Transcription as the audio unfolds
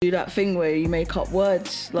do that thing where you make up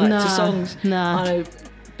words to songs? Nah. I know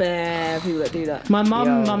bare people that do that. My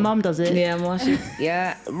mum does it. Yeah, Marcy.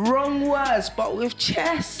 Yeah, wrong words, but with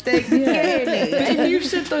chest, they're getting it. But if you've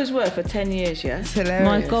said those words for 10 years, It's hilarious.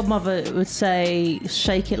 My godmother would say,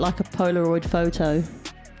 "Shake it like a Polaroid photo."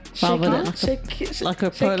 Rather than like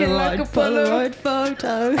a Polaroid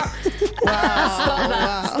photo.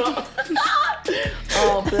 Stop.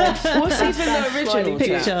 Oh, bless. What's even the original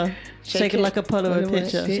Picture. Shake it like a Polaroid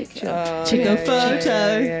picture. Chico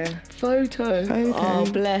photo. Yeah. Photo. Oh,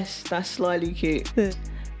 bless. That's slightly cute.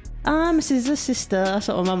 I'm a scissor sister. That's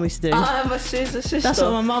what my mum used to do. I'm a scissor sister. That's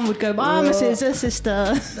what my mum would go, I'm a scissor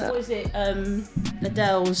sister. What was it?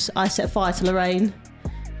 Adele's I Set Fire to Lorraine.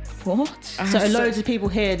 What? So loads of people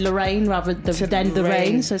hear Lorraine rather than the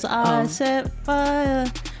rain. So it's like, I set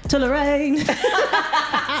fire to Lorraine.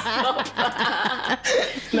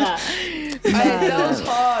 Nah. That was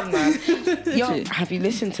hard, man. Have you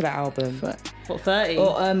listened to that album? What, 30?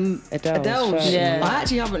 Or Adele's. Yeah. I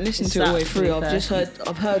actually haven't listened to it all the way through.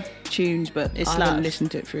 I've heard tunes, but I haven't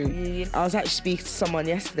listened to it through. I was actually speaking to someone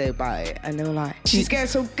yesterday about it, and they were like, she's getting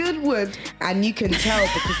some good wood, and you can tell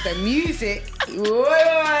because the music,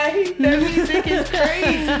 the music is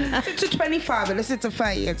crazy. Listen to 25 and listen to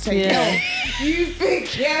 30 and say, yo, you've been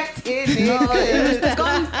getting it. No, it was the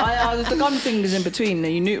gun. It was the gun fingers in between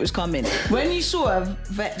that you knew it was coming. When you saw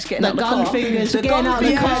Vex getting out the car, the gun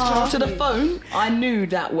fingers to the phone, I knew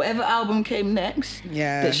that whatever album came next,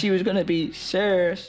 that she was gonna be serious.